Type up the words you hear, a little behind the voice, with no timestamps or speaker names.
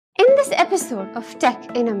In this episode of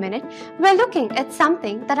Tech in a Minute, we're looking at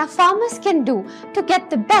something that our farmers can do to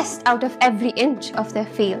get the best out of every inch of their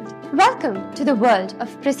field. Welcome to the world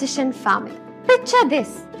of precision farming. Picture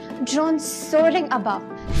this: drones soaring above,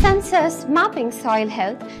 sensors mapping soil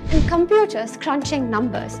health, and computers crunching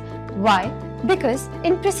numbers. Why? Because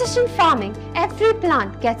in precision farming, every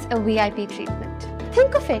plant gets a VIP treatment.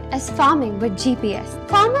 Think of it as farming with GPS.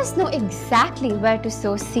 Farmers know exactly where to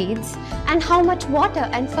sow seeds and how much water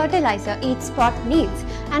and fertilizer each spot needs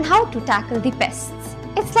and how to tackle the pests.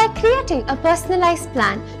 It's like creating a personalized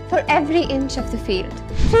plan for every inch of the field.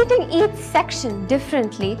 Treating each section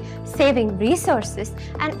differently, saving resources,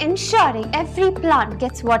 and ensuring every plant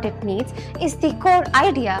gets what it needs is the core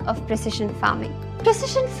idea of precision farming.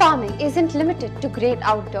 Precision farming isn't limited to great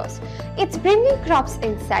outdoors. It's bringing crops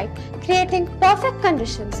inside, creating perfect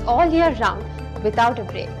conditions all year round without a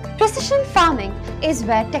break. Precision farming is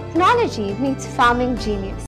where technology meets farming genius.